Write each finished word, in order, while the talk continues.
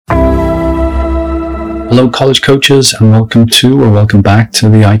Hello, college coaches, and welcome back to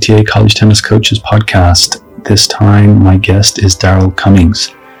the ITA College Tennis Coaches podcast. This time, my guest is Daryl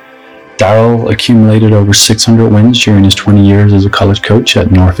Cummings. Daryl accumulated over 600 wins during his 20 years as a college coach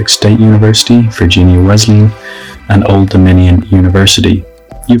at Norfolk State University, Virginia Wesleyan, and Old Dominion University.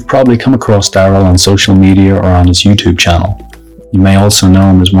 You've probably come across Daryl on social media or on his YouTube channel. You may also know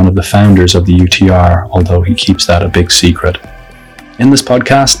him as one of the founders of the UTR, although he keeps that a big secret. In this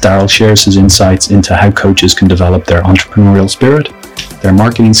podcast, Daryl shares his insights into how coaches can develop their entrepreneurial spirit, their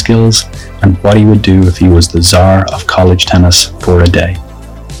marketing skills, and what he would do if he was the czar of college tennis for a day.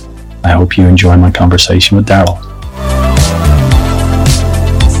 I hope you enjoy my conversation with Daryl.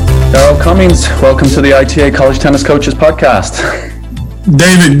 Daryl Cummings, welcome to the ITA College Tennis Coaches podcast.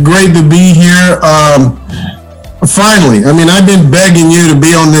 David, great to be here. Finally, I've been begging you to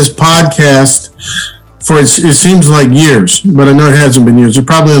be on this podcast for it seems like years, but I know it hasn't been years. It's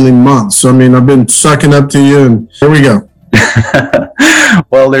probably only months. So, I've been sucking up to you, and here we go.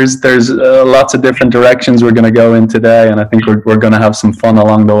 Well, there's lots of different directions we're going to go in today, and I think we're going to have some fun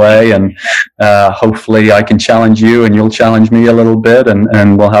along the way, and hopefully I can challenge you and you'll challenge me a little bit,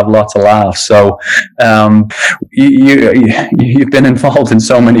 and we'll have lots of laughs. So you've been involved in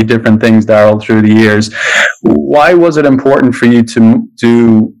so many different things, Daryl, through the years. Why was it important for you to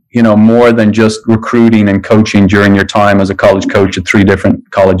do more than just recruiting and coaching during your time as a college coach at three different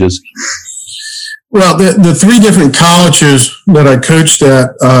colleges? Well, the three different colleges that I coached at,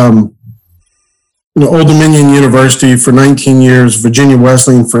 Old Dominion University for 19 years, Virginia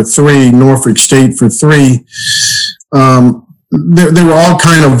Wesleyan for 3, Norfolk State for 3, they were all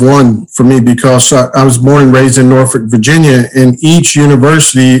kind of one for me because I was born and raised in Norfolk, Virginia, and each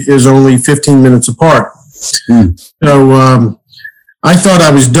university is only 15 minutes apart. So I thought I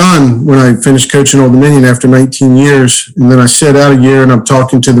was done when I finished coaching Old Dominion after 19 years, and then I sat out a year, and I'm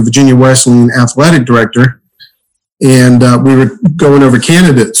talking to the Virginia Wesleyan athletic director, and we were going over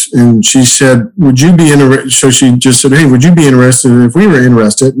candidates, and she said, would you be interested? So she just said, hey, would you be interested if we were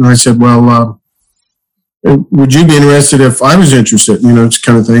interested? And I said, well, would you be interested if I was interested? It's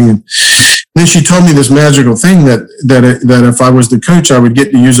kind of thing. And then she told me this magical thing that if I was the coach, I would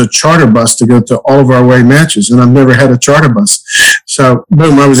get to use a charter bus to go to all of our away matches, and I've never had a charter bus. So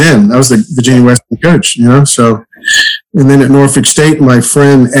boom, I was in. I was the Virginia Wesleyan coach, So, and then at Norfolk State, my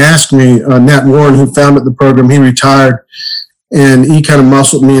friend asked me, Nat Warren, who founded the program, he retired, and he kind of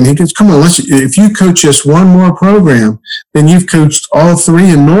muscled me, and he goes, come on, if you coach just one more program, then you've coached all three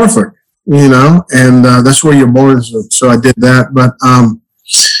in Norfolk, and that's where you're born. So I did that, but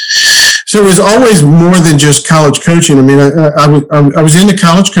so it was always more than just college coaching. I was into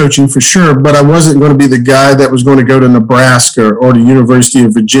college coaching for sure, but I wasn't going to be the guy that was going to go to Nebraska or the University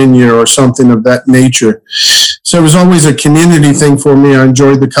of Virginia or something of that nature. So it was always a community thing for me. I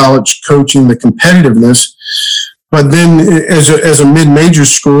enjoyed the college coaching, the competitiveness. But then as a mid-major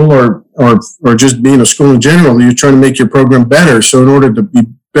school or just being a school in general, you're trying to make your program better. So in order to be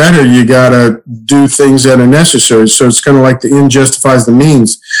better, you got to do things that are necessary. So it's kind of like the end justifies the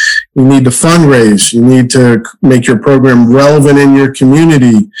means. You need to fundraise. You need to make your program relevant in your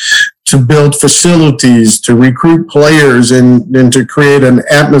community, to build facilities, to recruit players, and to create an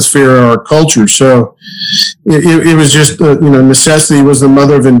atmosphere or a culture. So it was just, necessity was the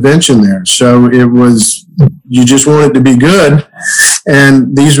mother of invention there. So it was, you just wanted to be good,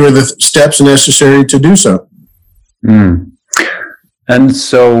 and these were the steps necessary to do so. And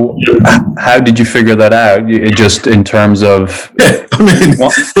so, how did you figure that out? Just in terms of,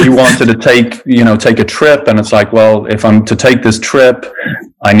 you wanted to take a trip, and it's like, well, if I'm to take this trip,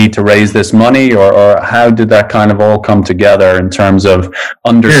 I need to raise this money, or how did that kind of all come together in terms of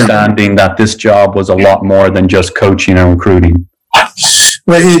understanding that this job was a lot more than just coaching and recruiting?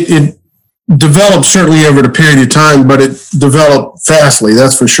 Well, it developed certainly over the period of time, but it developed fastly,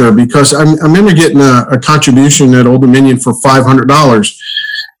 that's for sure, because I remember getting a contribution at Old Dominion for $500,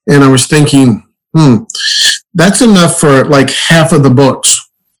 and I was thinking, that's enough for like half of the books,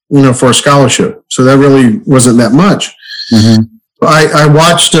 for a scholarship. So that really wasn't that much. Mm-hmm. I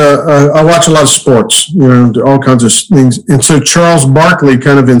watch a lot of sports, all kinds of things, and so Charles Barkley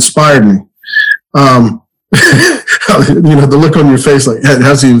kind of inspired me. The look on your face, like,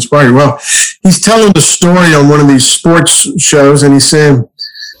 how's he inspired? Well, he's telling the story on one of these sports shows, and he's saying,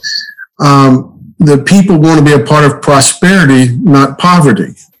 the people want to be a part of prosperity, not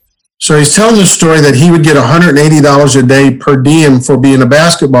poverty. So he's telling the story that he would get $180 a day per diem for being a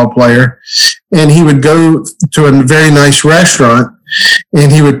basketball player, and he would go to a very nice restaurant,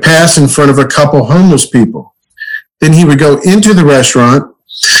 and he would pass in front of a couple homeless people. Then he would go into the restaurant,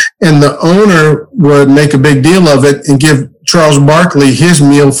 and the owner would make a big deal of it and give Charles Barkley his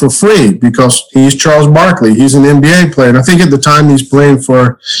meal for free because he's Charles Barkley. He's an NBA player. And I think at the time he's playing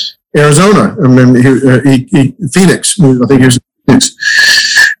for Arizona. I mean, Phoenix. I think he was Phoenix.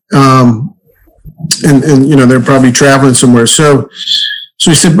 And you know, they're probably traveling somewhere. So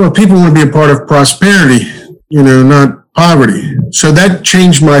he said, well, people want to be a part of prosperity, you know, not poverty. So that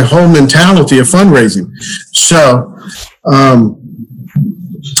changed my whole mentality of fundraising. So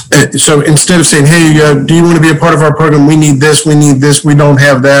instead of saying, hey, do you want to be a part of our program? We need this, we don't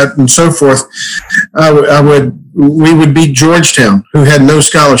have that, and so forth. We would beat Georgetown, who had no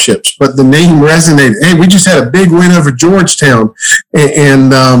scholarships, but the name resonated. Hey, we just had a big win over Georgetown.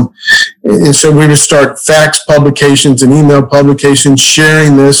 And so we would start fax publications and email publications,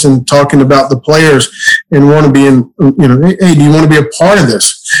 sharing this and talking about the players and want to be in, you know, hey, do you want to be a part of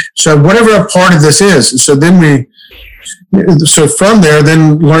this? So whatever a part of this is. So from there,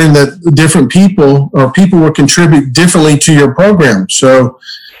 then learning that different people will contribute differently to your program. So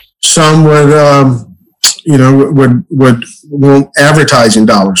some would, would want advertising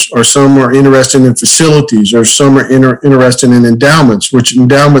dollars, or some are interested in facilities, or some are interested in endowments, which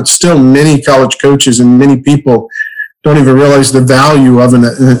endowments still many college coaches and many people don't even realize the value of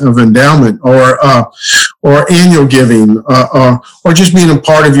endowment, or annual giving, or just being a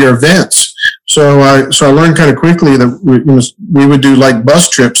part of your events. So I learned kind of quickly that we would do like bus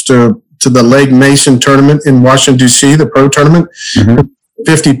trips to the Legg Mason tournament in Washington, D.C., the pro tournament. Mm-hmm.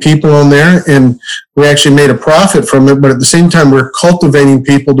 50 people on there, and we actually made a profit from it. But at the same time, we're cultivating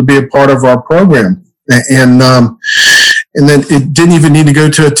people to be a part of our program. And then it didn't even need to go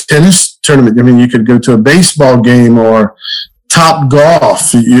to a tennis tournament. I mean, you could go to a baseball game or Top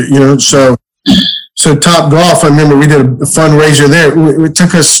Golf, you know. So Top Golf, I remember we did a fundraiser there. It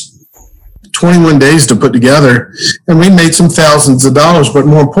took us 21 days to put together, and we made some thousands of dollars, but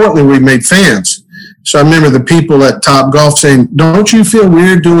more importantly, we made fans. So I remember the people at Top Golf saying, don't you feel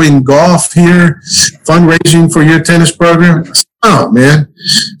weird doing golf here, fundraising for your tennis program? I said, oh, man,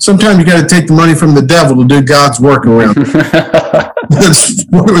 sometimes you got to take the money from the devil to do God's work around. That's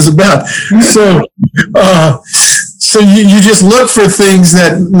what it was about. So you just look for things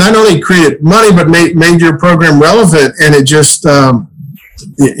that not only create money, but made your program relevant. And it just,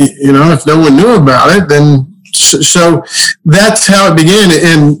 if no one knew about it, then so that's how it began.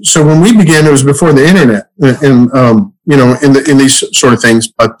 And so when we began, it was before the internet, and in these sort of things.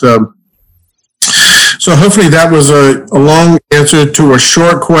 But so hopefully that was a long answer to a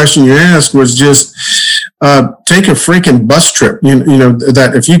short question you asked. Was just take a freaking bus trip. You know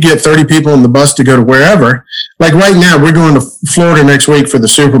that if you get 30 people on the bus to go to wherever, like right now we're going to Florida next week for the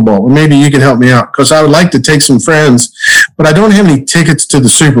Super Bowl. Maybe you can help me out, because I would like to take some friends, but I don't have any tickets to the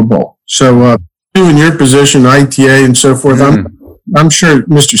Super Bowl. So you in your position, ITA and so forth, I'm sure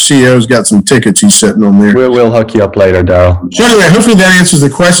Mr. CEO's got some tickets he's sitting on there. We'll hook you up later, Daryl. So anyway, hopefully that answers the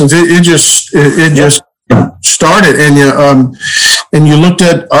questions. It just started, and you looked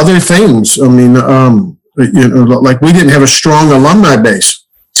at other things. I mean, like we didn't have a strong alumni base,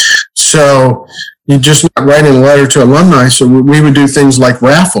 so you just not writing a letter to alumni. So we would do things like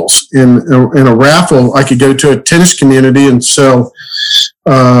raffles. In a raffle, I could go to a tennis community and sell.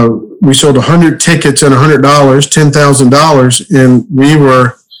 We sold 100 tickets and $100, $10,000, and we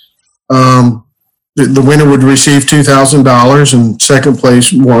were the winner would receive $2,000 and second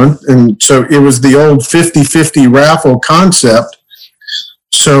place won. And so it was the old 50-50 raffle concept.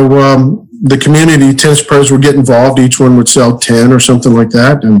 So the community tennis pros would get involved. Each one would sell 10 or something like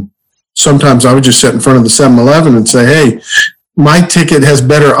that. And sometimes I would just sit in front of the 7-Eleven and say, hey, my ticket has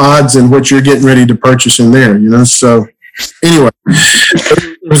better odds than what you're getting ready to purchase in there, you know. So anyway,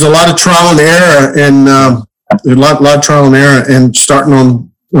 there was a lot of trial and error, and a lot of trial and error, and starting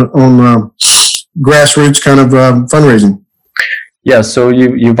on grassroots kind of fundraising. Yeah, so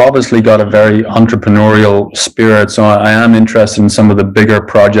you've obviously got a very entrepreneurial spirit. So I am interested in some of the bigger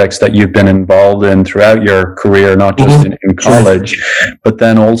projects that you've been involved in throughout your career, not just in college, but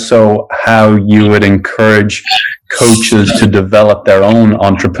then also how you would encourage coaches to develop their own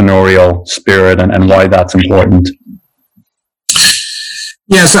entrepreneurial spirit, and why that's important.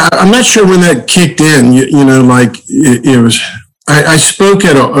 Yes, I'm not sure when that kicked in. It was. I spoke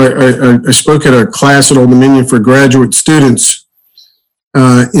at a class at Old Dominion for graduate students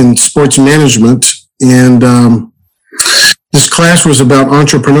in sports management, and this class was about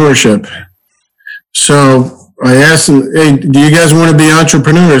entrepreneurship. So I asked them, "Hey, do you guys want to be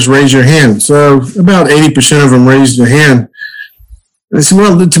entrepreneurs? Raise your hand." So about 80% of them raised their hand. I said,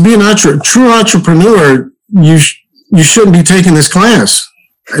 "Well, to be a true entrepreneur, you shouldn't be taking this class.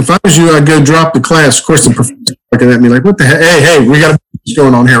 If I was you, I'd go drop the class." Of course, the professor looking at me like, "What the heck? Hey, we got to be what's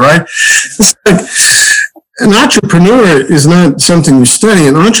going on here, right? It's like, an entrepreneur is not something you study.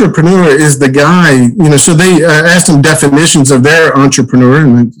 An entrepreneur is the guy, so they asked them definitions of their entrepreneur,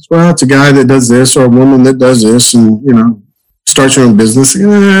 and well, it's a guy that does this or a woman that does this and, starts your own business.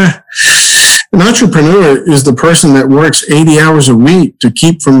 An entrepreneur is the person that works 80 hours a week to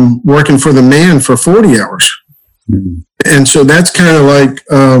keep from working for the man for 40 hours. Mm-hmm. And so that's kind of like,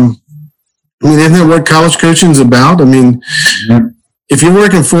 isn't that what college coaching is about? Mm-hmm. If you're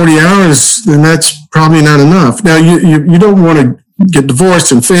working 40 hours, then that's probably not enough. Now, you don't want to get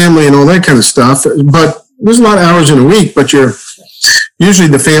divorced and family and all that kind of stuff, but there's a lot of hours in a week, but usually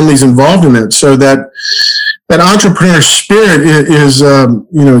the family's involved in it. So that entrepreneur spirit is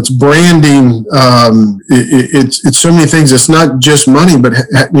it's branding. It's so many things. It's not just money, but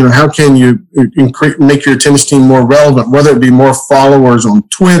how can you make your tennis team more relevant, whether it be more followers on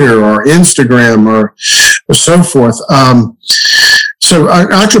Twitter or Instagram or so forth. So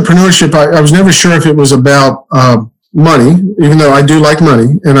entrepreneurship, I was never sure if it was about money, even though I do like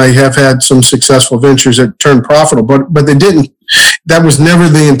money, and I have had some successful ventures that turned profitable, but they didn't. That was never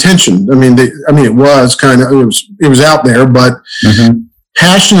the intention. It was kind of, it was out there, but mm-hmm.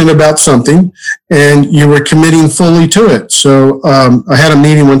 passionate about something, and you were committing fully to it. So I had a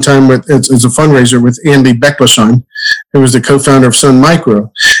meeting one time as a fundraiser with Andy Bechtolsheim, who was the co-founder of Sun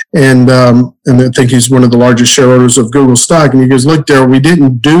Micro, and I think he's one of the largest shareholders of Google stock. And he goes, "Look, Darryl, we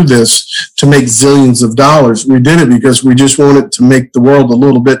didn't do this to make zillions of dollars. We did it because we just wanted to make the world a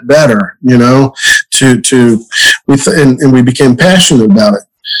little bit better, and we became passionate about it."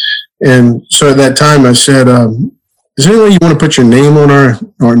 And so at that time, I said, "Is there any way you want to put your name on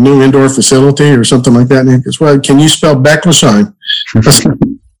our new indoor facility or something like that?" And he goes, "Well, can you spell Bechtolsheim?"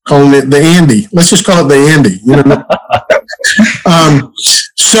 Calling it the Andy. Let's just call it the Andy.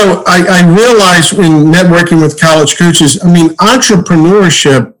 So I realized in networking with college coaches,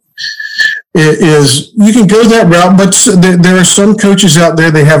 entrepreneurship is, you can go that route, but there are some coaches out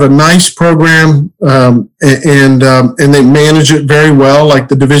there, they have a nice program and they manage it very well. Like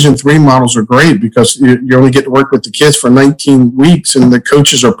the Division III models are great because you only get to work with the kids for 19 weeks and the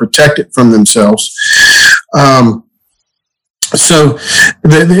coaches are protected from themselves. So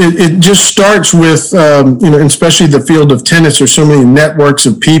it just starts with, especially the field of tennis, there's so many networks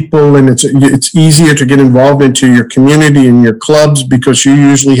of people, and it's easier to get involved into your community and your clubs because you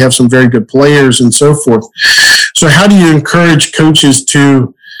usually have some very good players and so forth. So how do you encourage coaches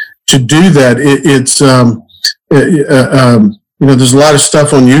to do that? There's a lot of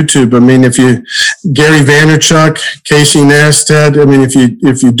stuff on YouTube. Gary Vaynerchuk, Casey Neistat,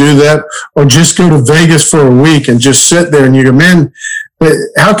 if you do that, or just go to Vegas for a week and just sit there and you go, man,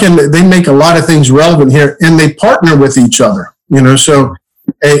 how can they make a lot of things relevant here? And they partner with each other, so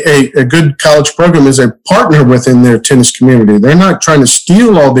a good college program is a partner within their tennis community. They're not trying to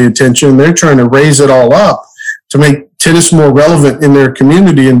steal all the attention. They're trying to raise it all up to make tennis more relevant in their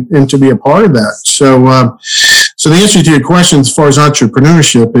community and to be a part of that. So the answer to your question as far as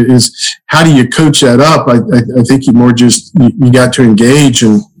entrepreneurship is, how do you coach that up? I think you got to engage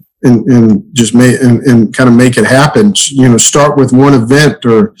and just kind of make it happen. Start with one event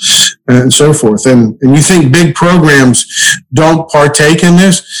and so forth. And you think big programs don't partake in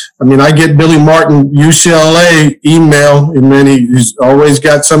this? I get Billy Martin, UCLA email, and he's always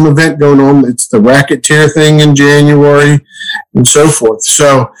got some event going on. It's the Racketeer thing in January and so forth.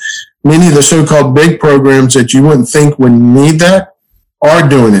 So many of the so-called big programs that you wouldn't think would need that are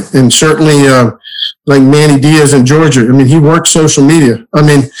doing it. And certainly, like Manny Diaz in Georgia, he works social media.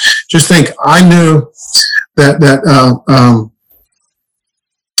 Just think, I knew that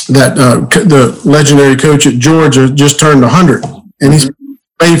the legendary coach at Georgia just turned 100, and he's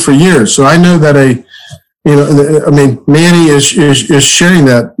played for years. So I know that Manny is sharing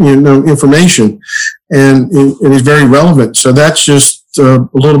that, information, and he's very relevant. So that's just a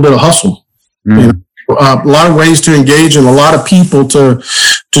little bit of hustle. Mm. A lot of ways to engage and a lot of people to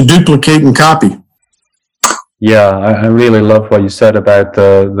duplicate and copy. Yeah, I really love what you said about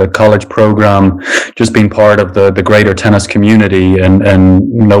the college program just being part of the greater tennis community, and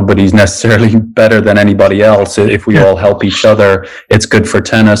nobody's necessarily better than anybody else. If we all help each other, it's good for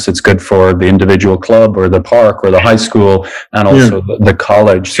tennis, it's good for the individual club or the park or the high school, and also the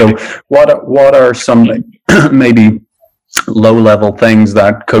college. So what are some maybe low-level things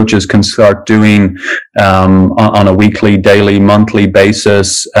that coaches can start doing on a weekly, daily, monthly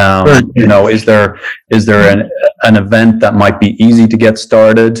basis? You know, is there an event that might be easy to get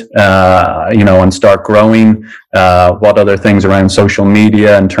started, you know, and start growing? What other things around social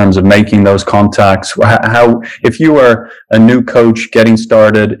media in terms of making those contacts? How, if you were a new coach getting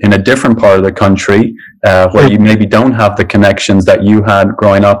started in a different part of the country, where you maybe don't have the connections that you had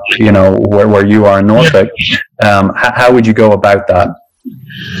growing up, you know, where you are in Norfolk, how would you go about that?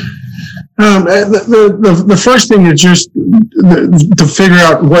 The first thing is just to figure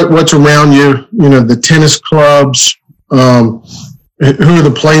out what's around you, you know, the tennis clubs, who are the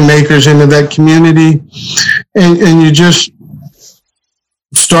playmakers into that community, and you just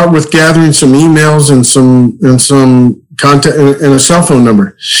start with gathering some emails and some contact and a cell phone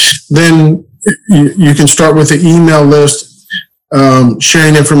number. Then you can start with the email list,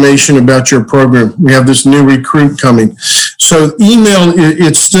 sharing information about your program. We have this new recruit coming. So email,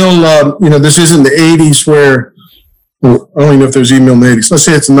 it's still, you know, this isn't the 80s where, well, I don't even know if there's email in the 80s. Let's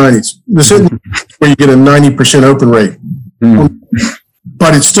say it's the 90s. This isn't where you get a 90% open rate,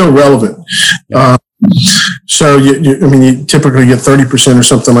 but it's still relevant. So, you typically get 30% or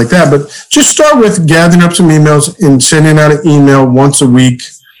something like that. But just start with gathering up some emails and sending out an email once a week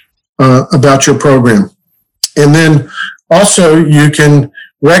about your program. And then also you can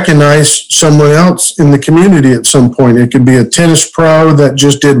recognize someone else in the community at some point. It could be a tennis pro that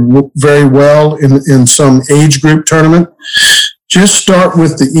just did very well in some age group tournament. Just start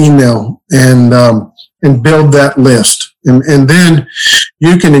with the email and build that list. And then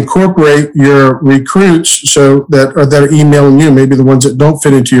you can incorporate your recruits so that are emailing you, maybe the ones that don't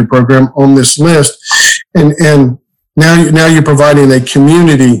fit into your program, on this list. And now you're providing a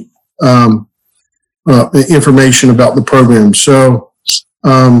community information about the program. So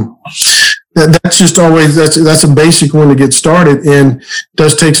that's just always, that's a basic one to get started, and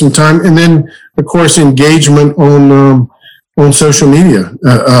does take some time. And then, of course, engagement on social media,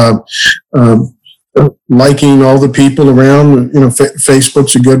 liking all the people around. You know,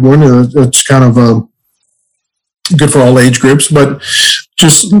 Facebook's a good one. It's kind of good for all age groups, but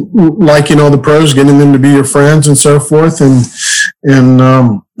just liking all the pros, getting them to be your friends and so forth. And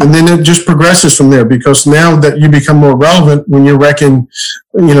then it just progresses from there, because now that you become more relevant when you're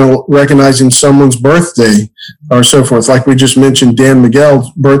recognizing someone's birthday or so forth. Like we just mentioned, Dan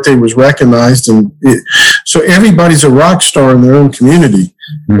Miguel's birthday was recognized, and so everybody's a rock star in their own community.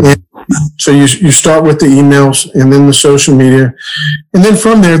 And so you start with the emails and then the social media, and then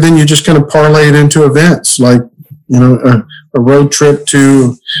from there, then you just kind of parlay it into events, like, you know, a road trip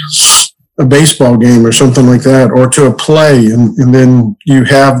to a baseball game or something like that, or to a play. And then you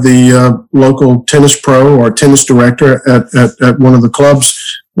have the local tennis pro or tennis director at one of the clubs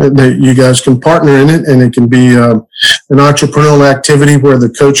that you guys can partner in it. And it can be an entrepreneurial activity where the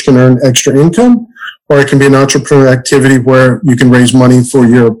coach can earn extra income, or it can be an entrepreneurial activity where you can raise money for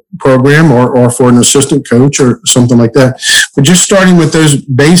your program or for an assistant coach or something like that. But just starting with those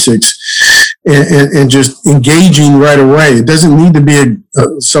basics and just engaging right away. It doesn't need to be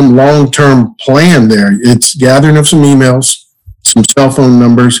some long-term plan there. It's gathering of some emails, some cell phone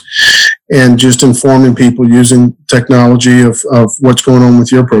numbers, and just informing people using technology of what's going on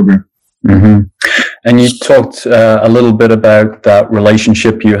with your program. Mm-hmm. And you talked a little bit about that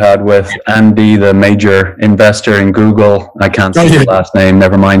relationship you had with Andy, the major investor in Google. I can't say the last name.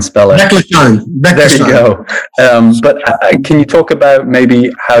 Never mind, spell it. Beckstein. There you go. But can you talk about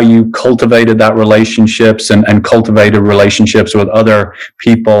maybe how you cultivated that relationships and cultivated relationships with other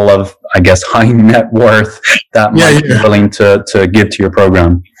people of, I guess, high net worth that might be willing to give to your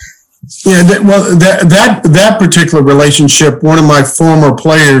program? Yeah, that particular relationship, one of my former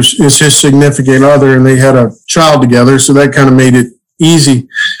players is his significant other, and they had a child together, so that kind of made it easy.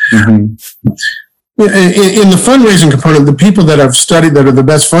 Mm-hmm. In the fundraising component, the people that I've studied that are the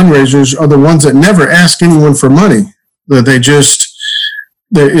best fundraisers are the ones that never ask anyone for money. That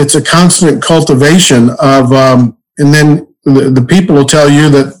it's a constant cultivation of, and then the people will tell you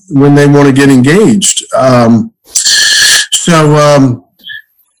that when they want to get engaged.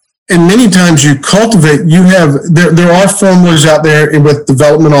 And many times you cultivate, there are formulas out there with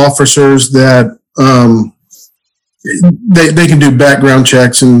development officers that they can do background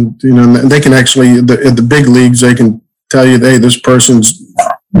checks, and you know they can actually at the big leagues they can tell you, hey, this person's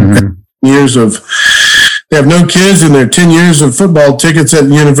years of, they have no kids and they're 10 years of football tickets at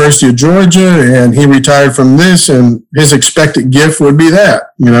the University of Georgia, and he retired from this, and his expected gift would be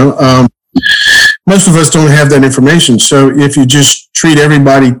that. You know, most of us don't have that information. So if you just treat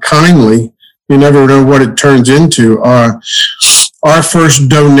everybody kindly, you never know what it turns into. our first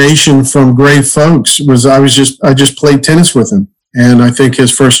donation from Gray Folks was I just played tennis with him, and I think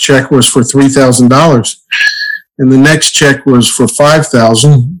his first check was for $3,000, and the next check was for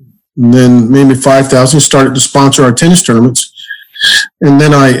 $5,000, and then maybe $5,000. He started to sponsor our tennis tournaments, and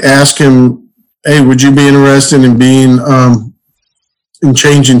then I asked him, "Hey, would you be interested in being in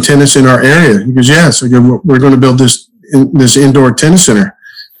changing tennis in our area?" He goes, "Yes." I go, "We're going to build this indoor tennis center."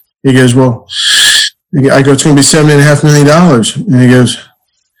 He goes, "Well," I go, "It's going to be $7.5 million." And he goes,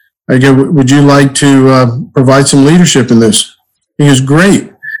 I go, "Would you like to provide some leadership in this?" He goes,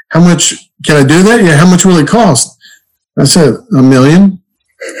 "Great. How much can I do that?" "Yeah." "How much will it cost?" I said, $1 million.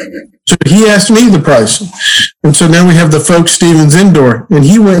 So he asked me the price. And so now we have the Folk Stevens Indoor, and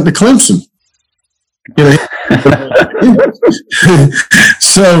he went to Clemson. You know,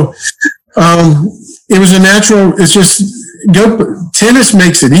 so it was a natural, it's just tennis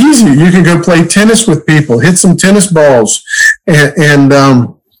makes it easy. You can go play tennis with people, hit some tennis balls, and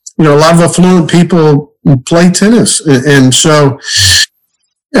you know, a lot of affluent people play tennis. And so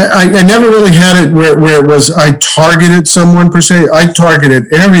I never really had it where it was I targeted someone per se. I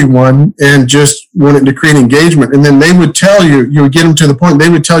targeted everyone and just wanted to create engagement. And then they would tell you would get them to the point, they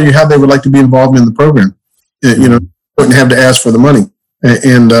would tell you how they would like to be involved in the program. You know, wouldn't have to ask for the money.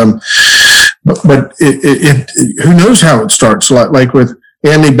 And but it who knows how it starts. Like with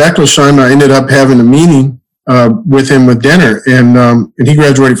Andy Bechtolsheim, I ended up having a meeting with him with dinner, and he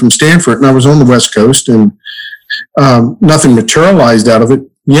graduated from Stanford, and I was on the West Coast, and nothing materialized out of it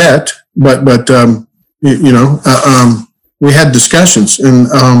yet, but you know, we had discussions, and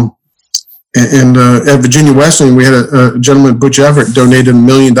at Virginia Wesleyan, we had a gentleman, Butch Everett, donated $1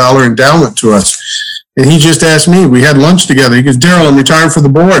 million endowment to us, and he just asked me. We had lunch together. He goes, "Darryl, I'm retiring from the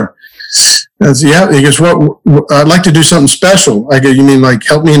board." I said, "Yeah." He goes, "What? I'd like to do something special." I go, "You mean like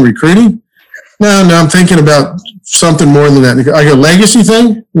help me in recruiting?" No, I'm thinking about something more than that. I go, "Legacy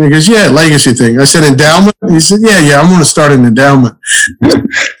thing?" And he goes, "Yeah, legacy thing." I said, "Endowment?" And he said, yeah, I'm going to start an endowment.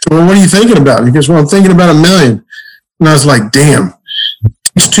 So, "Well, what are you thinking about?" He goes, "Well, I'm thinking about $1 million." And I was like, "Damn,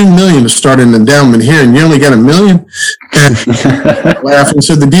 it's $2 million to start an endowment here, and you only got $1 million?" And laughed and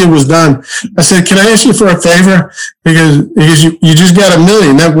said the deal was done. I said, "Can I ask you for a favor?" Because you just got $1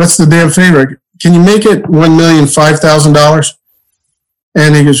 million. What's the damn favor? Can you make it $1,005,000?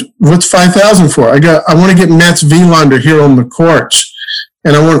 And he goes, "What's $5,000 for?" I go, "I want to get Mats Wilander here on the courts.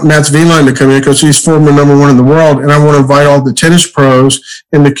 And I want Mats Wilander to come in because he's former #1 in the world. And I want to invite all the tennis pros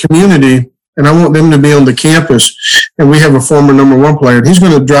in the community, and I want them to be on the campus. And we have a former #1 player, and he's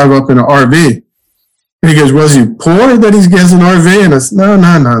going to drive up in an RV." And he goes, "Was he poor that he has an RV?" And I said, No.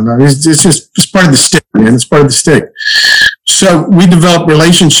 It's part of the stick, man. It's part of the stick. So we developed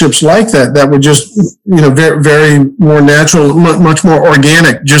relationships like that were just, you know, very, very more natural, much more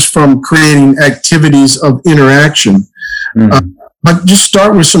organic, just from creating activities of interaction. But just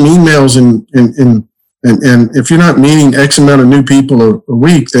start with some emails, and if you're not meeting X amount of new people a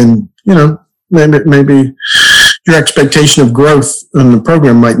week, then, you know, maybe your expectation of growth in the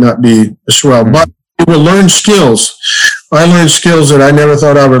program might not be as well. But you will learn skills. I learned skills that I never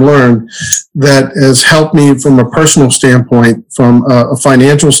thought I would learn that has helped me from a personal standpoint, from a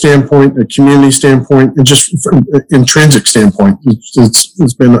financial standpoint, a community standpoint, and just from an intrinsic standpoint.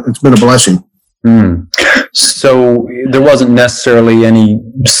 It's been a blessing. So there wasn't necessarily any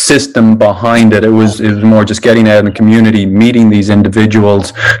system behind it. It was more just getting out in the community, meeting these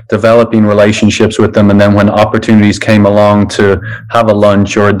individuals, developing relationships with them, and then when opportunities came along to have a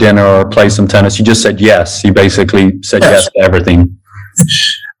lunch or a dinner or play some tennis, you just said yes. You basically said yes to everything.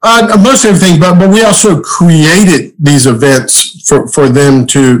 Most everything, but we also created these events for them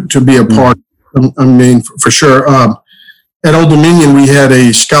to be a part. I mean, for sure. At Old Dominion, we had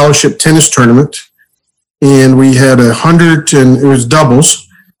a scholarship tennis tournament, and we had 100, and it was doubles,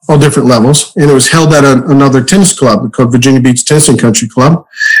 all different levels, and it was held at another tennis club called Virginia Beach Tennis and Country Club,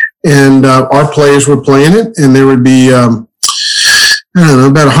 and our players were playing it, and there would be, I don't know,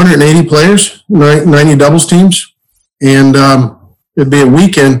 about 180 players, 90 doubles teams, and it'd be a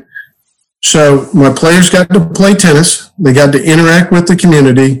weekend. So my players got to play tennis. They got to interact with the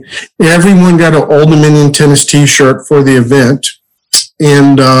community. Everyone got an Old Dominion tennis T-shirt for the event,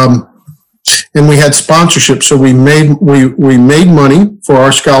 and we had sponsorship. So we made money for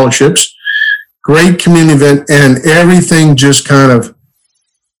our scholarships. Great community event, and everything just kind of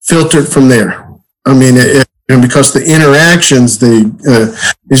filtered from there. I mean, because the interactions,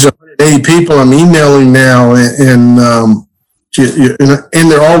 these 180 people I'm emailing now, and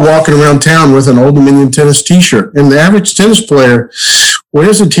they're all walking around town with an Old Dominion tennis T-shirt. And the average tennis player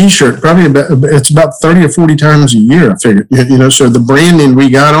wears a T-shirt probably it's about 30 or 40 times a year, I figured. So the branding we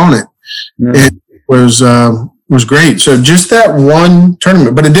got on it, it was was great. So just that one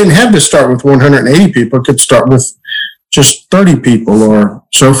tournament, but it didn't have to start with 180 people. It could start with just 30 people or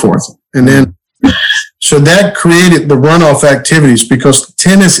so forth. And then, so that created the runoff activities, because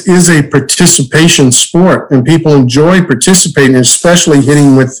tennis is a participation sport and people enjoy participating, especially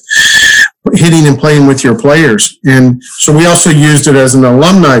hitting and playing with your players. And so we also used it as an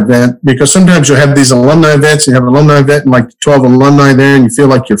alumni event, because sometimes you'll have these alumni events, you have an alumni event and like 12 alumni there and you feel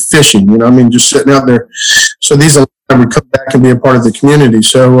like you're fishing, just sitting out there. So these alumni would come back and be a part of the community.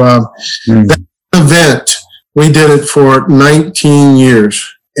 So that event, we did it for 19 years.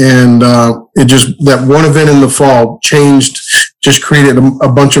 And that one event in the fall just created a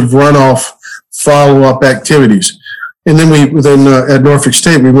bunch of runoff follow-up activities. And then at Norfolk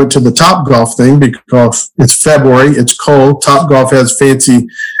State, we went to the Top Golf thing because it's February, it's cold. Top Golf has fancy.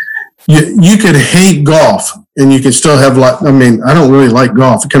 You could hate golf and you could still have I don't really like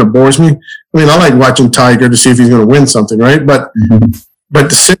golf. It kind of bores me. I like watching Tiger to see if he's going to win something, right? But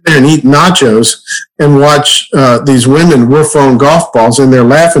to sit there and eat nachos and watch these women woof on golf balls and they're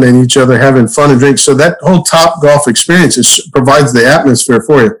laughing at each other, having fun and drinks. So that whole Top Golf experience provides the atmosphere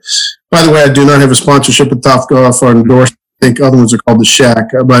for you. By the way, I do not have a sponsorship with Top Golf or endorsed. I think other ones are called the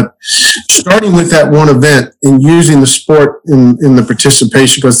Shack. But starting with that one event and using the sport in the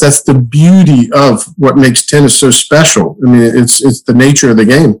participation, because that's the beauty of what makes tennis so special. It's the nature of the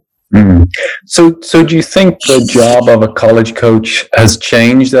game. Mm-hmm. So do you think the job of a college coach has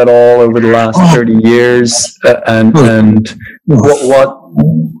changed at all over the last 30 years? And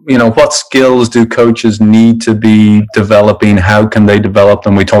what skills do coaches need to be developing? How can they develop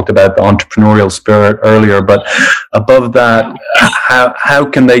them? We talked about the entrepreneurial spirit earlier, but above that, how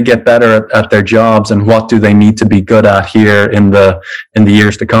can they get better at their jobs, and what do they need to be good at here in the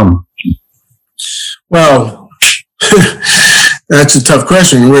years to come? Well, that's a tough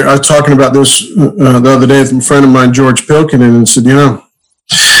question. I was talking about this the other day with a friend of mine, George Pilkin, and said,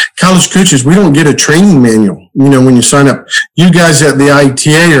 college coaches, we don't get a training manual. When you sign up, you guys at the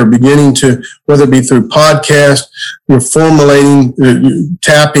ITA are beginning to, whether it be through podcast, you're formulating,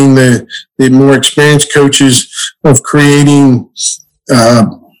 tapping the more experienced coaches of creating kind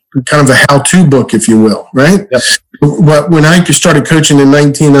of a how-to book, if you will, right? Yep. But when I started coaching in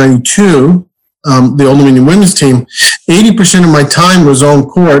 1992, the Old Dominion women's team, 80% of my time was on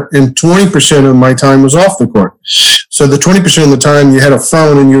court and 20% of my time was off the court. So the 20% of the time you had a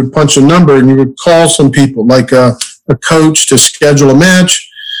phone and you would punch a number and you would call some people, like a coach to schedule a match,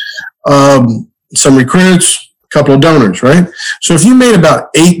 some recruits, a couple of donors, right? So if you made about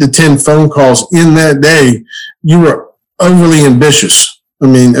 8 to 10 phone calls in that day, you were overly ambitious. You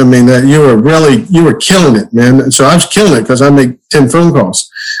were killing it, man. So I was killing it because I make 10 phone calls.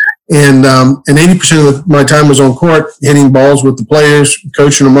 And 80% of my time was on court, hitting balls with the players,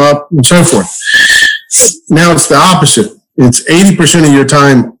 coaching them up, and so forth. Now it's the opposite. It's 80% of your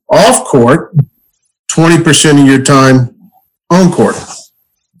time off court, 20% of your time on court.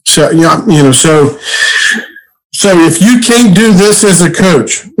 So, so if you can't do this as a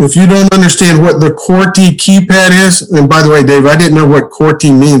coach, if you don't understand what the QWERTY keypad is, and by the way, Dave, I didn't know what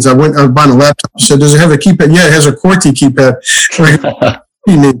QWERTY means. I was buying a laptop. I said, does it have a keypad? Yeah, it has a QWERTY keypad.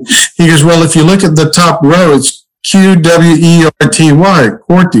 He goes, well, if you look at the top row, it's QWERTY,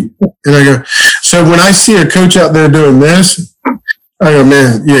 QWERTY. And I go, so when I see a coach out there doing this, I go,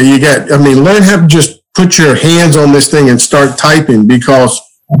 man, yeah, learn how to just put your hands on this thing and start typing, because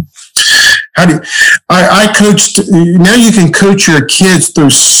I coached, now you can coach your kids through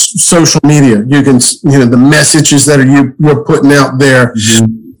social media. You can, the messages that you're putting out there.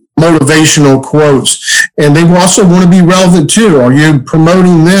 Mm-hmm. Motivational quotes, and they also want to be relevant too. Are you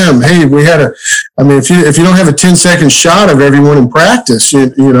promoting them? Hey, we had if you don't have a 10-second shot of everyone in practice,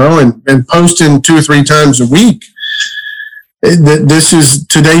 and posting 2 or 3 times a week, this is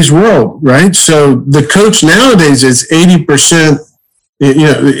today's world, right? So the coach nowadays is 80%,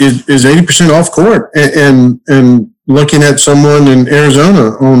 is 80% off court and looking at someone in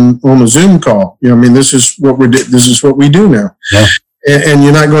Arizona on a Zoom call. This is what we do now. Yeah. And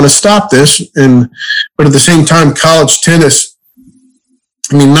you're not going to stop this. But at the same time, college tennis,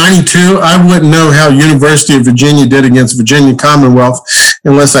 92, I wouldn't know how University of Virginia did against Virginia Commonwealth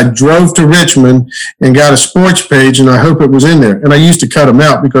unless I drove to Richmond and got a sports page, and I hope it was in there. And I used to cut them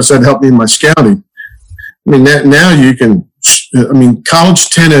out because that helped me in my scouting. Now you can, college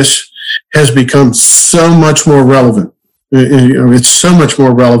tennis has become so much more relevant. It's so much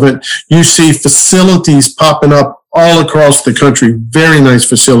more relevant. You see facilities popping up all across the country, very nice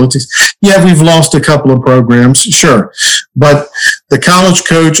facilities. Yeah, we've lost a couple of programs, sure. But the college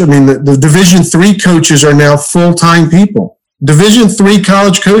coach, the Division III coaches are now full-time people. Division III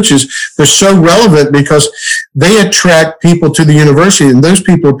college coaches, they're so relevant because they attract people to the university, and those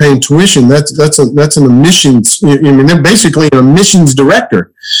people are paying tuition. That's an admissions. I mean, they're basically an admissions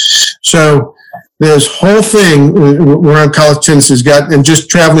director. So this whole thing around college tennis has got, and just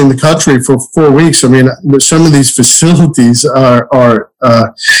traveling the country for 4 weeks. I mean, some of these facilities are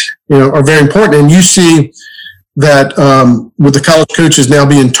very important, and you see that with the college coaches now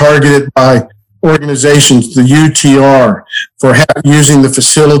being targeted by organizations, the UTR, for using the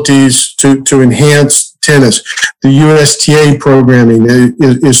facilities to enhance tennis. The USTA programming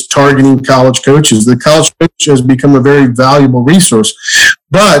is targeting college coaches. The college coach has become a very valuable resource.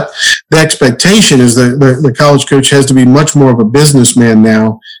 But the expectation is that the college coach has to be much more of a businessman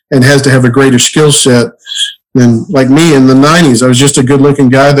now and has to have a greater skill set than like me in the 90s. I was just a good-looking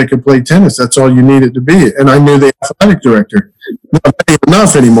guy that could play tennis. That's all you needed to be. And I knew the athletic director. Not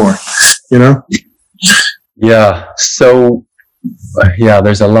enough anymore, you know? Yeah. So,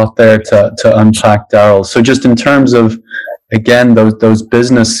 there's a lot there to unpack, Darryl. So just in terms of, again, those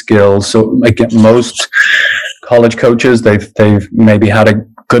business skills. So again, most college coaches, they've maybe had a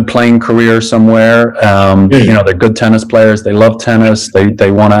good playing career somewhere. They're good tennis players. They love tennis.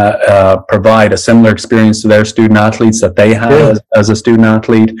 They want to provide a similar experience to their student athletes that they had as a student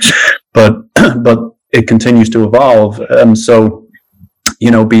athlete. But it continues to evolve. So,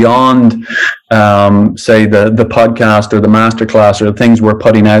 beyond, say the podcast or the masterclass or the things we're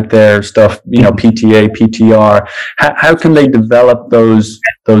putting out there, stuff, PTA, PTR, how can they develop those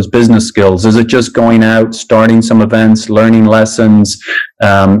business skills? Is it just going out, starting some events, learning lessons,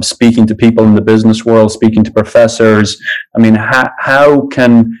 speaking to people in the business world, speaking to professors? I mean, how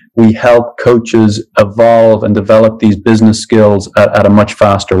can we help coaches evolve and develop these business skills at a much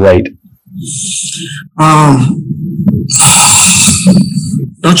faster rate?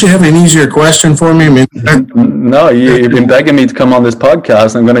 Don't you have an easier question for me? I mean, no, you've been begging me to come on this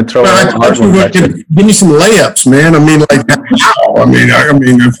podcast. I'm going to throw out a hard one at you. Give me some layups, man. I mean, like, how? I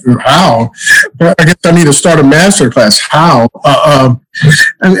mean, how? I guess I need to start a master class. How?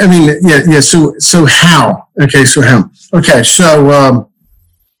 So how? Okay, so how? Okay, so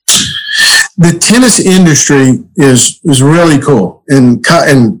the tennis industry is really cool, and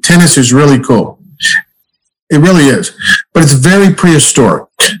tennis is really cool. It really is, but it's very prehistoric,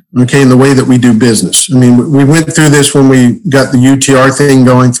 okay, in the way that we do business. I mean, we went through this when we got the UTR thing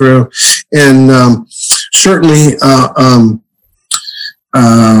going through, and certainly,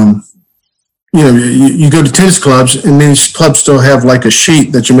 you go to tennis clubs, and these clubs still have like a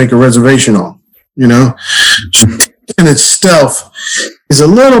sheet that you make a reservation on, So in itself is a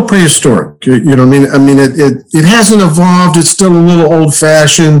little prehistoric, you know what I mean? I mean, it hasn't evolved. It's still a little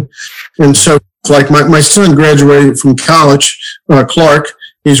old-fashioned, and so like my son graduated from college, Clark.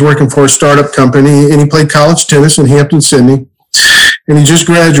 He's working for a startup company, and he played college tennis in Hampton-Sydney, and he just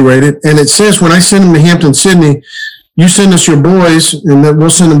graduated. And it says, when I send him to Hampton-Sydney, you send us your boys, and then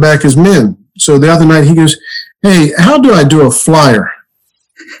we'll send them back as men. So the other night he goes, hey, how do I do a flyer?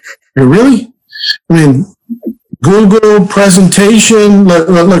 Hey, really? I mean, Google presentation,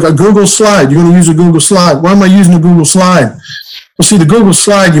 like a Google slide. You're going to use a Google slide. Why am I using a Google slide? Well, see, the Google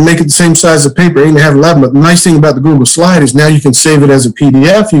slide, you make it the same size as paper, 8.5, but the nice thing about the Google slide is now you can save it as a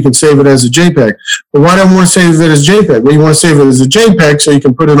PDF, you can save it as a JPEG. But why do I want to save it as a JPEG? Well, you want to save it as a JPEG so you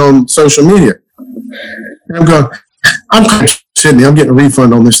can put it on social media. And I'm going, Sydney, I'm getting a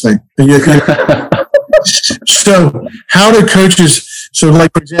refund on this thing. So how do coaches, so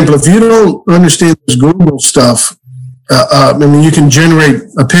like, for example, if you don't understand this Google stuff, I mean, you can generate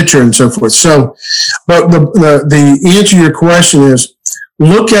a picture and so forth. So, but the answer to your question is,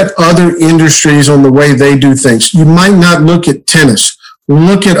 look at other industries on the way they do things. You might not look at tennis.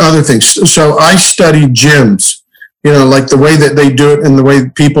 Look at other things. So I study gyms, like the way that they do it and the way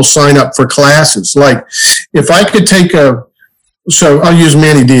people sign up for classes. Like if I could take so I'll use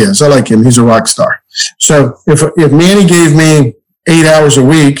Manny Diaz. I like him. He's a rock star. So if Manny gave me 8 hours a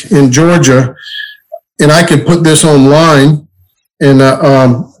week in Georgia, and I could put this online, and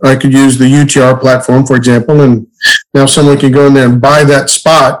I could use the UTR platform, for example, and now someone can go in there and buy that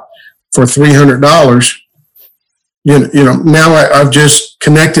spot for $300. Now I've just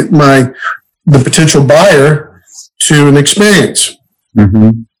connected the potential buyer to an experience.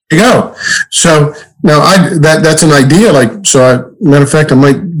 Mm-hmm. There you go. So now that's an idea. Matter of fact, I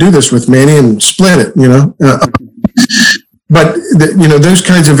might do this with Manny and split it. But those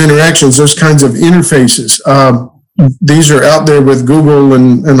kinds of interactions, those kinds of interfaces, these are out there with Google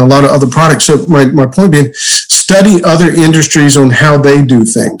and a lot of other products. So my point being, study other industries on how they do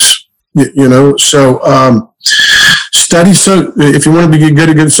things. So study. So if you want to be good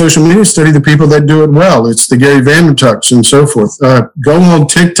at good social media, study the people that do it well. It's the Gary Vaynerchuk's and so forth. Go on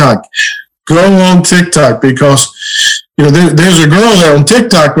TikTok. Because, there's a girl there on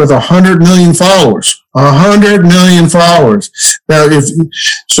TikTok with 100 million followers. 100 million followers. Now,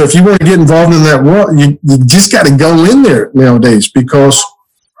 if you want to get involved in that world, you just got to go in there nowadays, because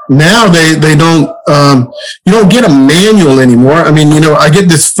now they don't, you don't get a manual anymore. I mean, I get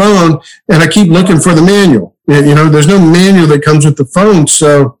this phone and I keep looking for the manual. There's no manual that comes with the phone.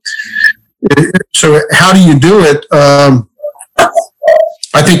 So how do you do it?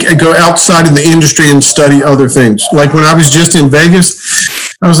 I think I go outside of the industry and study other things. Like when I was just in Vegas,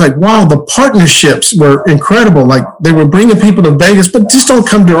 I was like, wow, the partnerships were incredible. Like they were bringing people to Vegas, but just don't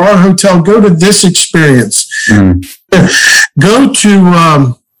come to our hotel. Go to this experience. Go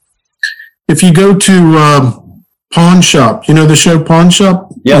to, if you go to Pawn Shop, the show Pawn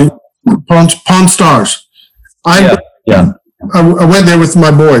Shop? Yeah. Pawn Stars. Yeah. I went there with my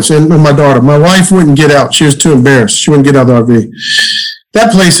boys and my daughter. My wife wouldn't get out. She was too embarrassed. She wouldn't get out of the RV.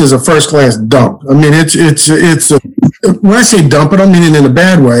 That place is a first-class dump. I mean, it's when I say dump, I don't mean it in a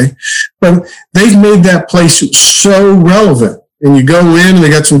bad way, but they've made that place so relevant. And you go in and they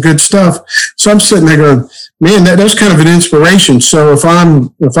got some good stuff. So I'm sitting there going, man, that's kind of an inspiration. So if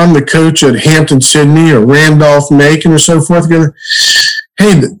I'm the coach at Hampton Sydney or Randolph Macon or so forth,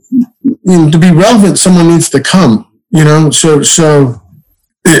 hey, to be relevant, someone needs to come. So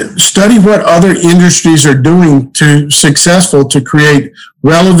study what other industries are doing to create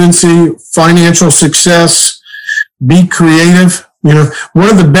relevancy, financial success, be creative. One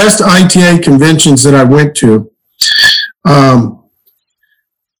of the best ITA conventions that I went to,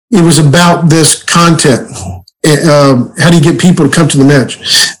 it was about this content. How do you get people to come to the match?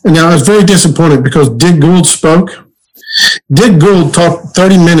 And now I was very disappointed because Dick Gould spoke. Dick Gould talked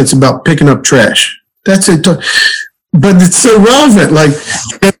 30 minutes about picking up trash. That's it. But it's so relevant. Like,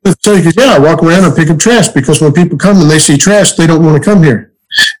 I walk around and pick up trash because when people come and they see trash, they don't want to come here.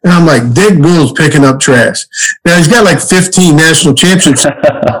 And I'm like, Dick Gould's picking up trash. Now, he's got like 15 national championships.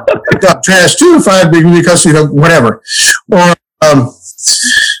 Pick up trash too, because, whatever. Or,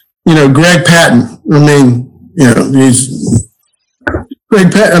 Greg Patton. I mean, he's Greg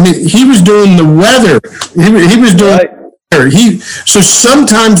Patton. I mean, he was doing the weather. He was doing weather. So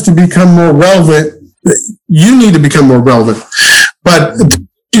sometimes to become more relevant, you need to become more relevant. But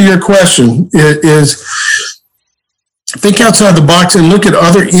to your question is think outside the box and look at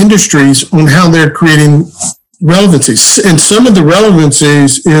other industries on how they're creating relevancies. And some of the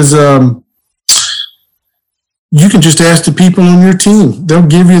relevancies is you can just ask the people on your team. They'll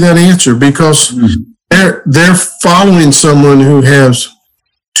give you that answer because they're following someone who has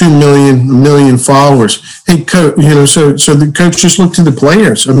 2 million followers. Hey, coach, so the coach just looked to the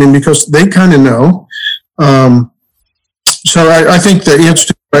players. I mean, because they kind of know. So I think the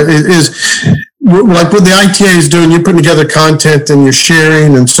answer is like what the ITA is doing. You're putting together content and you're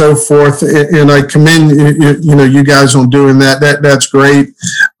sharing and so forth. And I commend you guys on doing that. That's great.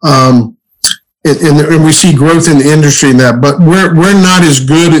 And we see growth in the industry in that, but we're not as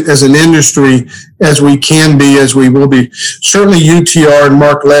good as an industry as we can be, as we will be. Certainly UTR and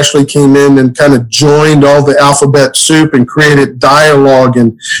Mark Lashley came in and kind of joined all the alphabet soup and created dialogue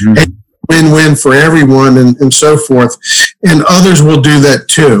and win-win for everyone and so forth. And others will do that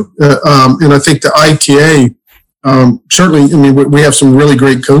too. And I think the ITA, certainly, I mean, we have some really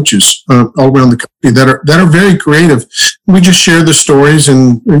great coaches all around the country that are very creative. We just share the stories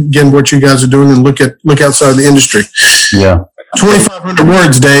and again, what you guys are doing and look outside the industry. Yeah. 2,500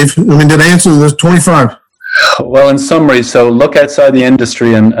 words, Dave. I mean, did I answer this? 25. Well, in summary, so look outside the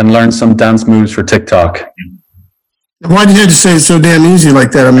industry and learn some dance moves for TikTok. Why did you have to say it so damn easy like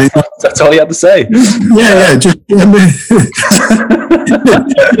that? I mean, that's all you had to say. Yeah.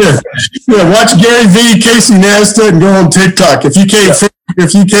 Watch Gary Vee, Casey Neistat, and go on TikTok. If you can't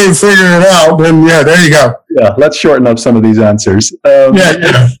figure it out, then there you go. Yeah, let's shorten up some of these answers.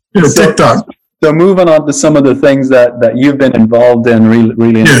 TikTok. So moving on to some of the things that you've been involved in,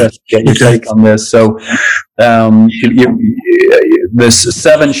 really interested to get your take on this. So this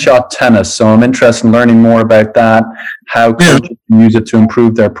 7-shot tennis. So I'm interested in learning more about that, how coaches can use it to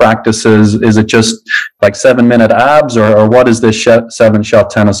improve their practices. Is it just like 7-minute abs or what is this 7-shot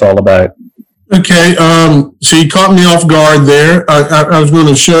tennis all about? Okay, so you caught me off guard there. I was going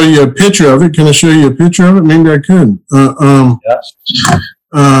to show you a picture of it. Can I show you a picture of it? Maybe I could. Yes.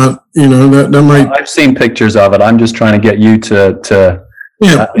 That might. I've seen pictures of it. I'm just trying to get you to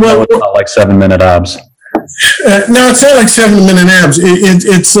well, it's not like 7-minute abs. No, it's not like 7-minute abs.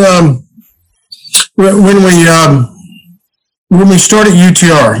 It's when when we started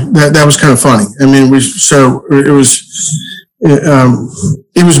UTR, that was kind of funny. I mean, it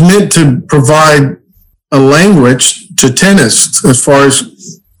was meant to provide a language to tennis as far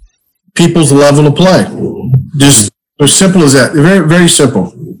as people's level of play. Just as simple as that. Very, very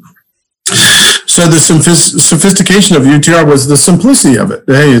simple. So the sophistication of UTR was the simplicity of it.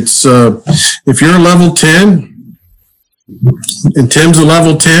 Hey, it's if you're a level 10 and Tim's a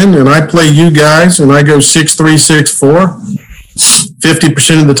level 10 and I play you guys and I go 6'3", 6'4",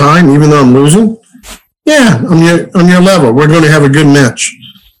 50% of the time, even though I'm losing, yeah, on your level. We're going to have a good match.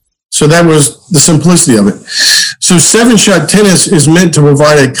 So that was the simplicity of it. So 7-shot tennis is meant to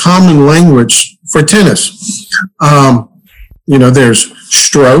provide a common language for tennis. There's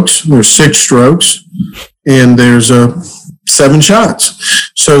strokes, there's 6 strokes, and there's 7 shots.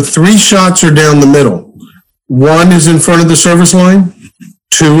 So 3 shots are down the middle. 1 is in front of the service line,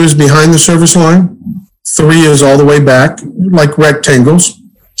 2 is behind the service line, 3 is all the way back, like rectangles.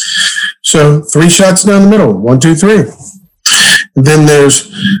 So 3 shots down the middle, 1, 2, 3. And then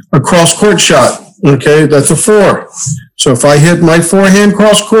there's a cross-court shot. Okay, that's a 4. So if I hit my forehand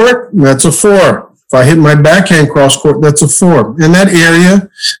cross-court, that's a 4. If I hit my backhand cross-court, that's a 4. And that area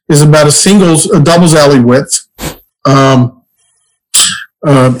is about a doubles alley width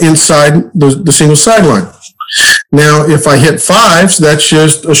inside the single sideline. Now, if I hit 5s, that's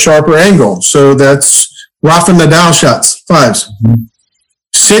just a sharper angle. So that's Rafa Nadal shots, 5s.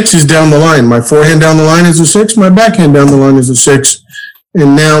 6 is down the line. My forehand down the line is a 6. My backhand down the line is a 6.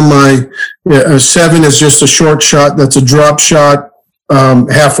 And now my 7 is just a short shot. That's a drop shot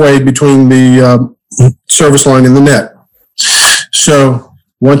halfway between the service line and the net. So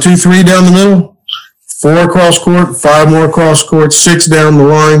 1, 2, 3 down the middle, 4 cross court, 5 more cross court, 6 down the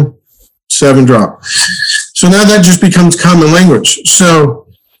line, 7 drop. So now that just becomes common language. So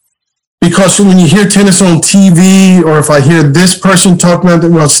because when you hear tennis on TV, or if I hear this person talk about it,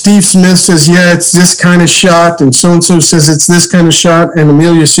 well, Steve Smith says, yeah, it's this kind of shot, and so-and-so says it's this kind of shot, and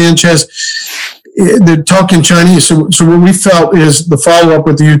Amelia Sanchez, they're talking Chinese. So what we felt is the follow-up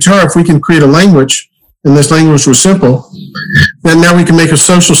with the UTR, if we can create a language, and this language was simple, then now we can make a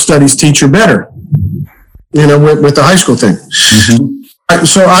social studies teacher better, with the high school thing. Mm-hmm.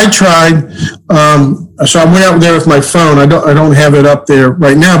 So I tried, so I went out there with my phone. I don't have it up there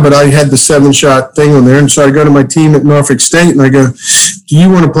right now, but I had the 7-shot thing on there. And so I go to my team at Norfolk State and I go, do you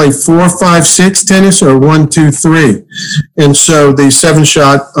want to play 4, 5, 6 tennis or 1, 2, 3? And so the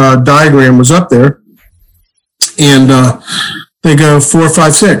 7-shot diagram was up there. And they go 4,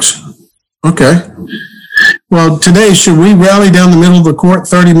 5, 6. Okay. Well, today, should we rally down the middle of the court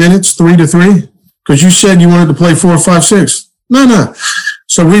 30 minutes, 3 to 3? Because you said you wanted to play 4, 5, 6. No.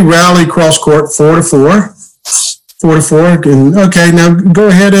 So we rally cross court 4 to 4, 4 to 4. And okay, now go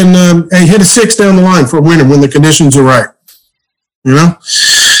ahead and hit a 6 down the line for a winner when the conditions are right.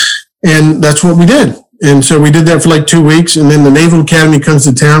 And that's what we did. And so we did that for like 2 weeks. And then the Naval Academy comes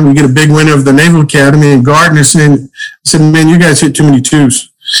to town. We get a big winner of the Naval Academy. And Gardner said, man, you guys hit too many 2s.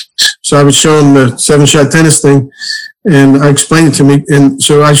 So I was showing the 7-shot tennis thing. And I explained it to me. And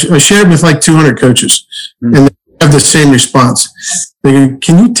so I shared with like 200 coaches. Mm-hmm. And have the same response. They go,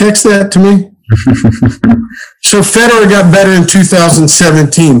 can you text that to me? So Federer got better in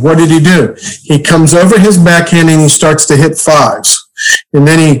 2017. What did he do? He comes over his backhand and he starts to hit 5s. And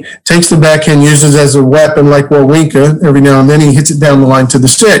then he takes the backhand, uses it as a weapon like Wawrinka every now and then. He hits it down the line to the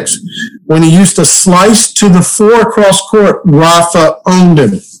 6. When he used to slice to the 4 cross court, Rafa owned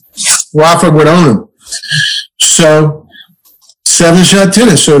him. Rafa would own him. So 7-shot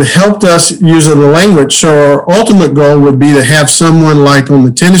tennis. So it helped us use the language. So our ultimate goal would be to have someone like on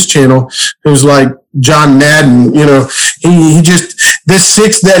the tennis channel who's like John Madden. He just, this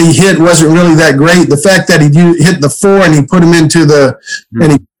 6 that he hit wasn't really that great. The fact that he hit the 4 and he put him into the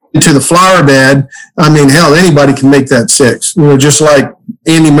flower bed. I mean, hell, anybody can make that 6. Just like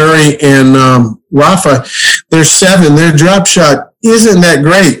Andy Murray and Rafa, their 7, their drop shot isn't that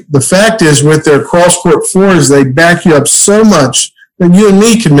great. The fact is, with their cross-court 4s, they back you up so much that you and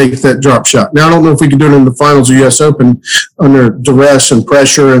me can make that drop shot. Now, I don't know if we can do it in the finals of U.S. Open under duress and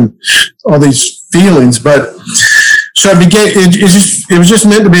pressure and all these feelings, but so it was just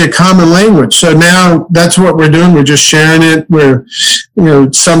meant to be a common language. So now that's what we're doing. We're just sharing it.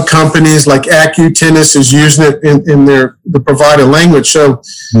 Some companies like AccuTennis is using it in the provided language. So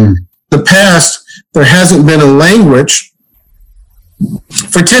the past, there hasn't been a language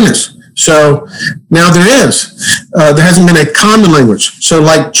for tennis. So now there is. There hasn't been a common language. So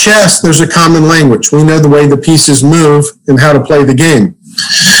like chess, there's a common language. We know the way the pieces move and how to play the game.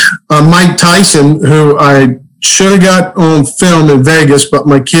 Mike Tyson, who I should have got on film in Vegas, but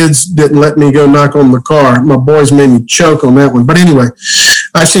my kids didn't let me go knock on the car. My boys made me choke on that one. But anyway,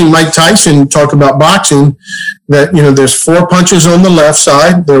 I've seen Mike Tyson talk about boxing that, there's 4 punches on the left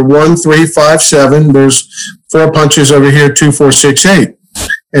side. They're 1, 3, 5, 7. There's 4 punches over here, 2, 4, 6, 8.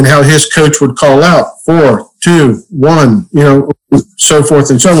 And how his coach would call out 4, 2, 1, so forth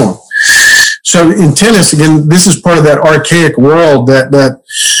and so on. So in tennis, again, this is part of that archaic world that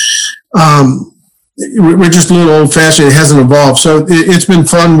we're just a little old-fashioned. It hasn't evolved. So it's been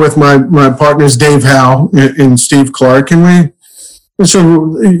fun with my partners, Dave Howe and Steve Clark, and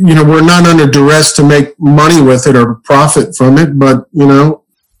we're not under duress to make money with it or profit from it, but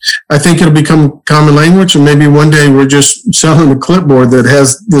I think it'll become common language, and maybe one day we're just selling a clipboard that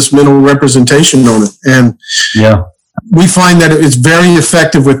has this mental representation on it. And we find that it's very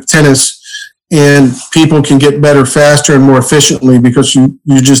effective with tennis, and people can get better faster and more efficiently because you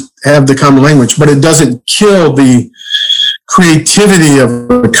just have the common language, but it doesn't kill the creativity of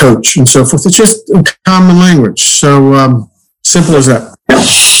a coach and so forth. It's just a common language. So simple as that.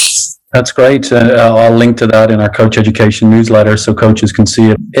 That's great. I'll link to that in our Coach Education newsletter so coaches can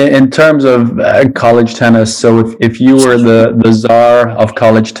see it. In terms of college tennis, so if you were the czar of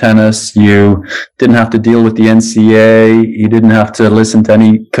college tennis, you didn't have to deal with the NCAA, you didn't have to listen to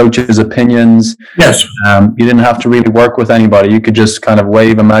any coach's opinions. Yes. You didn't have to really work with anybody. You could just kind of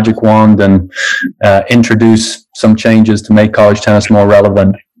wave a magic wand and introduce some changes to make college tennis more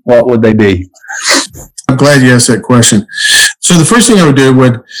relevant. What would they be? I'm glad you asked that question. So the first thing I would do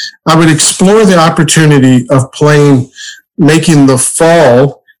I would explore the opportunity of making the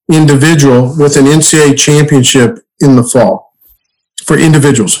fall individual with an NCAA championship in the fall for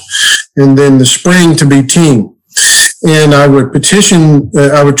individuals, and then the spring to be team. And I would petition,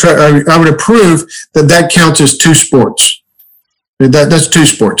 I would approve that counts as 2 sports. That's 2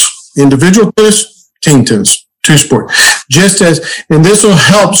 sports: individual tennis, team tennis. 2 sport. And this will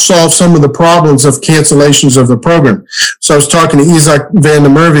help solve some of the problems of cancellations of the program. So I was talking to Isaac Van der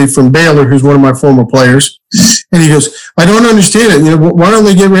Merwe from Baylor, who's one of my former players, and he goes, I don't understand it. Why don't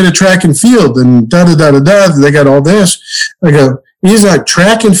they get rid of track and field and da-da-da-da-da, they got all this. I go, Isaac,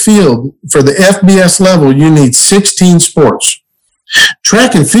 track and field, for the FBS level, you need 16 sports.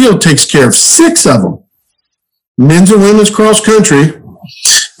 Track and field takes care of 6 of them. Men's and women's cross country,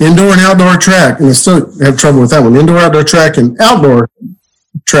 indoor and outdoor track, and I still have trouble with that one. Indoor, outdoor track, and outdoor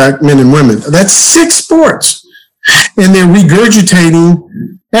track, men and women. That's 6 sports. And they're regurgitating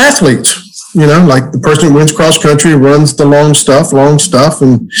athletes, like the person who wins cross country runs the long stuff,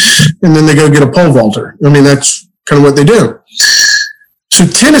 and then they go get a pole vaulter. I mean, that's kind of what they do. So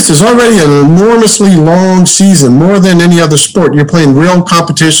tennis is already an enormously long season, more than any other sport. You're playing real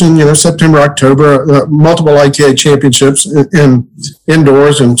competition, September, October, multiple ITA championships in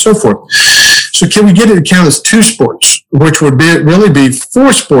indoors and so forth. So can we get it to count as 2 sports, which would really be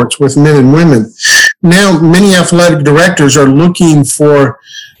 4 sports with men and women? Now, many athletic directors are looking for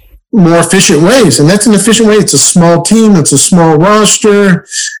more efficient ways, and that's an efficient way. It's a small team, it's a small roster,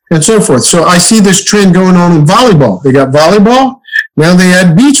 and so forth. So I see this trend going on in volleyball. They got volleyball. Now they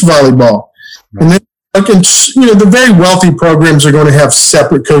add beach volleyball. And then, the very wealthy programs are going to have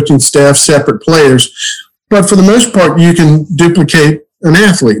separate coaching staff, separate players. But for the most part, you can duplicate an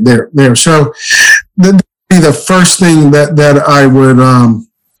athlete there. So that would be the first thing that I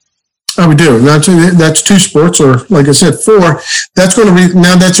would do. Now, that's 2 sports, or like I said, 4. That's going to be,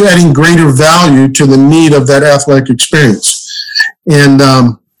 now that's adding greater value to the need of that athletic experience. And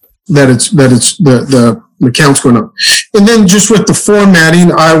that it's the count's going up. And then just with the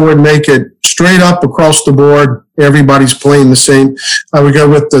formatting, I would make it straight up across the board. Everybody's playing the same. I would go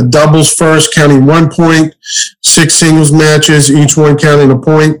with the doubles first, counting 1 point, 6 singles matches, each one counting a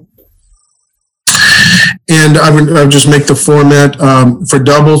point. And I would just make the format for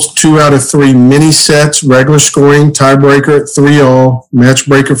doubles, 2 out of 3 mini sets, regular scoring, tiebreaker at 3-all, match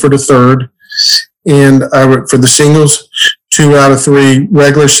breaker for the third. And I would, for the singles, 2 out of 3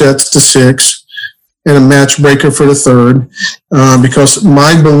 regular sets to 6. And a match breaker for the third, because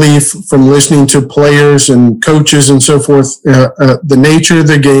my belief from listening to players and coaches and so forth, the nature of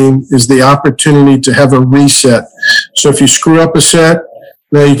the game is the opportunity to have a reset. So if you screw up a set,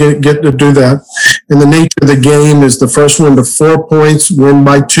 now you get to do that. And the nature of the game is the first one to 4 points, win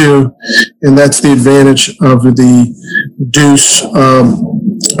by 2, and that's the advantage of the deuce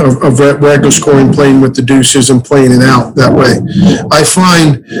of regular scoring, playing with the deuces and playing it out that way. I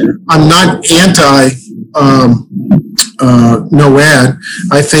find I'm not anti no-ad.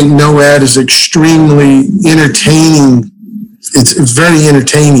 I think no-ad is extremely entertaining. It's very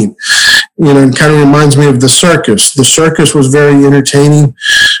entertaining. It kind of reminds me of the circus. The circus was very entertaining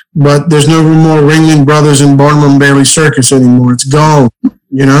but there's no more Ringling Brothers and Barnum and Bailey Circus anymore. It's gone,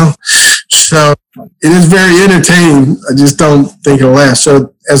 you know? So it is very entertaining. I just don't think it'll last.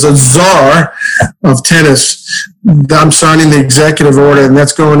 So as a czar of tennis, I'm signing the executive order, and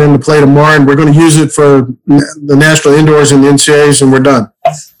that's going into play tomorrow, and we're going to use it for the national indoors and the NCAAs, and we're done.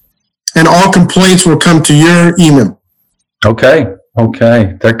 And all complaints will come to your email. Okay.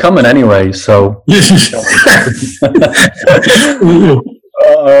 They're coming anyway, so.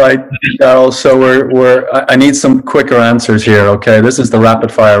 All right, Darryl. So I need some quicker answers here. Okay, this is the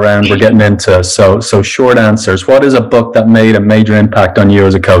rapid fire round we're getting into. So short answers. What is a book that made a major impact on you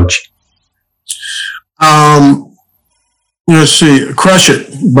as a coach? Let's see, Crush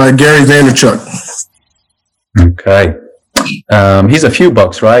It by Gary Vaynerchuk. Okay. He's a few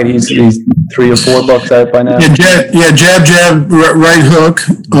books, right? He's 3 or 4 books out by now. Jab, jab, right hook.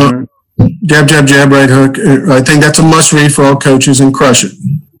 Jab, jab, jab, right hook. I think that's a must read for all coaches, and Crush It.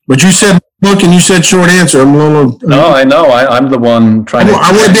 But you said book and you said short answer. I'm a little. No, I know. I'm the one trying to.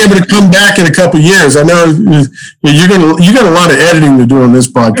 I want to be able to come back in a couple of years. I know you got a lot of editing to do on this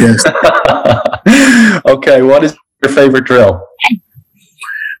podcast. Okay, what is your favorite drill?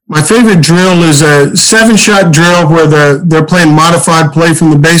 My favorite drill is a 7-shot drill where they're playing modified play from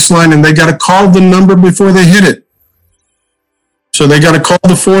the baseline, and they got to call the number before they hit it. So they got to call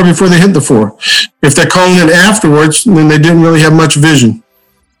the 4 before they hit the 4. If they're calling it afterwards, then they didn't really have much vision.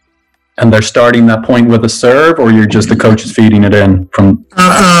 And they're starting that point with a serve, or you're just the coach is feeding it in from?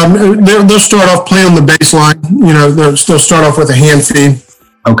 They'll start off play on the baseline. You know, they'll start off with a hand feed.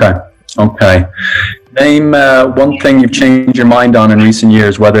 Okay. Name one thing you've changed your mind on in recent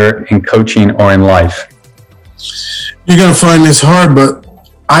years, whether in coaching or in life. You're going to find this hard, but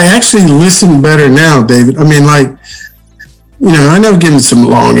I actually listen better now, David. I mean, I know giving some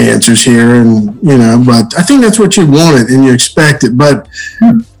long answers here, and but I think that's what you wanted and you expect it. But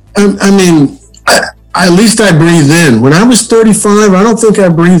I mean, at least I breathed in. When I was 35, I don't think I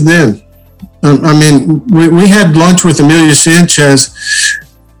breathed in. I mean, we had lunch with Emilio Sanchez,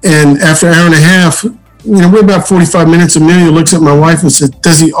 and after an hour and a half, we're about 45 minutes. Emilio looks at my wife and said,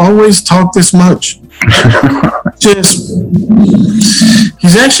 "Does he always talk this much?"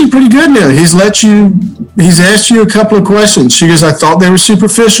 He's actually pretty good now. He's asked you a couple of questions. She goes, "I thought they were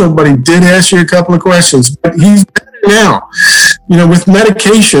superficial, but he did ask you a couple of questions." But he's better now, with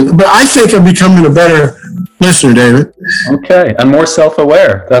medication. But I think I'm becoming a better listener, David. Okay, and more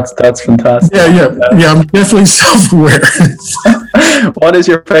self-aware. That's fantastic. Yeah. I'm definitely self-aware. What is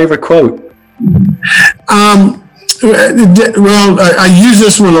your favorite quote? Well, I use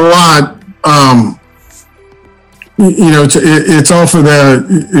this one a lot. It's off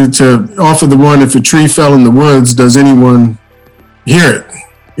of the one, if a tree fell in the woods, does anyone hear it?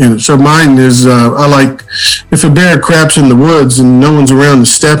 So mine is, I like, if a bear craps in the woods and no one's around to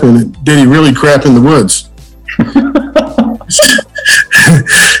step in it, did he really crap in the woods?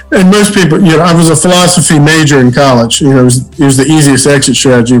 And most people, I was a philosophy major in college. It was the easiest exit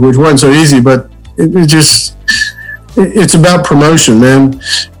strategy, which wasn't so easy, but it's about promotion, man.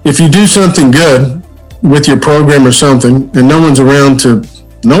 If you do something good with your program or something, and no one's around to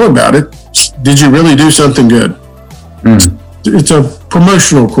know about it, did you really do something good? It's a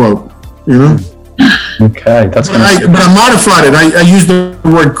promotional quote, Okay, that's but I modified it. I used the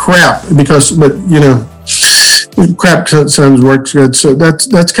word crap because, crap sometimes works good. So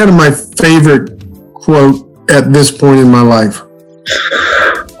that's kind of my favorite quote at this point in my life.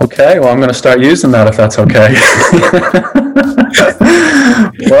 Okay, well, I'm going to start using that if that's okay.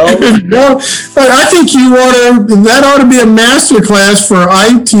 Well, I think that ought to be a master class for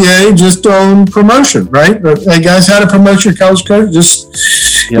ITA just on promotion, right? Hey guys, how to promote your college coach? It's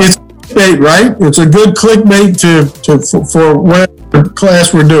clickbait, right? It's a good clickbait for whatever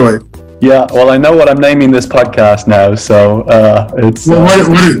class we're doing. Yeah, well, I know what I'm naming this podcast now, so it's...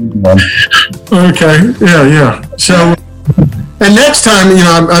 Okay, yeah. So... And next time,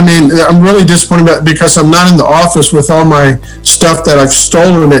 I'm really disappointed about it because I'm not in the office with all my stuff that I've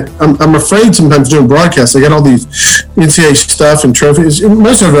stolen. I'm afraid sometimes doing broadcasts. I got all these NCAA stuff and trophies.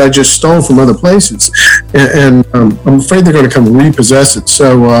 Most of it I just stole from other places, and I'm afraid they're going to come repossess it.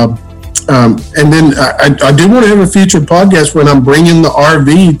 So, and then I do want to have a featured podcast when I'm bringing the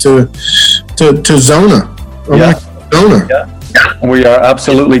RV to Zona. Zona. Yeah. We are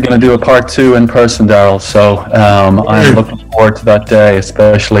absolutely going to do a part 2 in person, Darryl. So I'm looking forward to that day,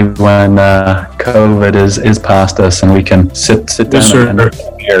 especially when COVID is past us and we can sit down and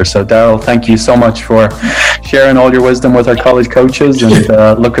here. So, Darryl, thank you so much for sharing all your wisdom with our college coaches, and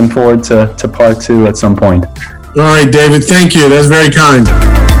looking forward to part 2 at some point. All right, David. Thank you. That's very kind.